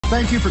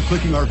Thank you for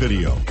clicking our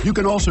video. You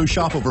can also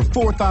shop over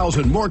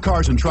 4,000 more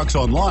cars and trucks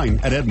online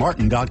at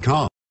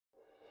edmartin.com.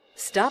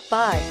 Stop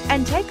by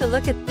and take a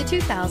look at the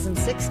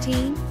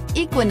 2016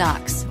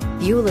 Equinox.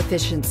 Fuel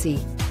efficiency,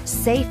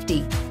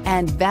 safety,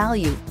 and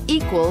value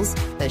equals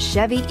the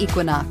Chevy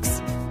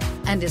Equinox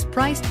and is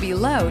priced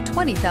below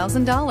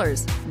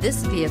 $20,000.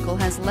 This vehicle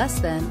has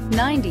less than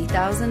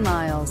 90,000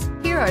 miles.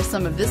 Here are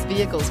some of this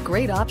vehicle's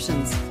great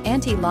options: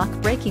 anti-lock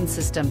braking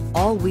system,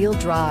 all-wheel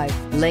drive,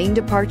 lane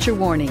departure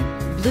warning,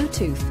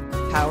 Bluetooth,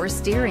 power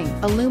steering,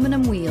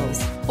 aluminum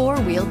wheels,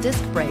 four-wheel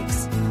disc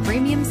brakes,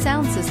 premium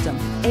sound system,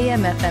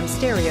 AM/FM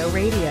stereo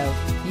radio,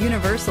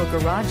 universal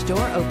garage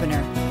door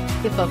opener.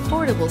 If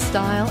affordable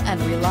style and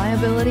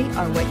reliability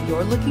are what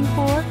you're looking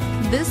for,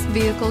 this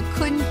vehicle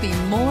couldn't be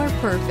more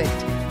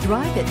perfect.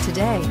 Drive it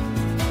today.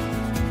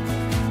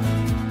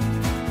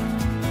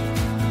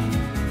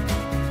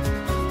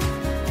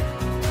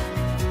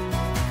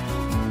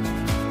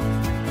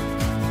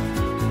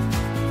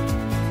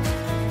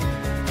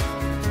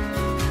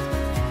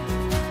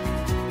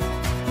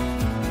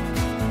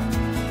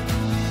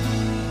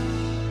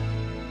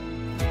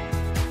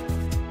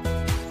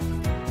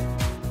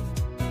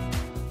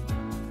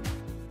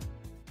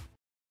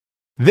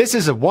 This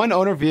is a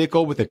one-owner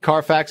vehicle with a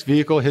CARFAX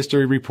Vehicle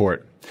History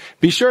Report.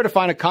 Be sure to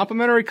find a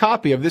complimentary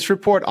copy of this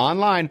report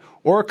online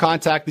or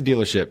contact the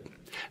dealership.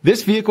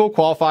 This vehicle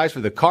qualifies for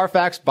the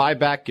CARFAX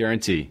buyback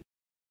guarantee.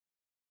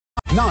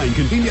 9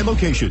 convenient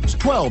locations,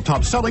 12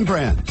 top-selling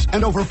brands,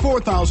 and over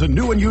 4,000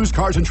 new and used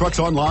cars and trucks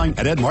online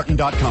at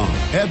edmartin.com.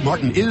 Ed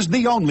Martin is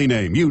the only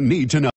name you need to know.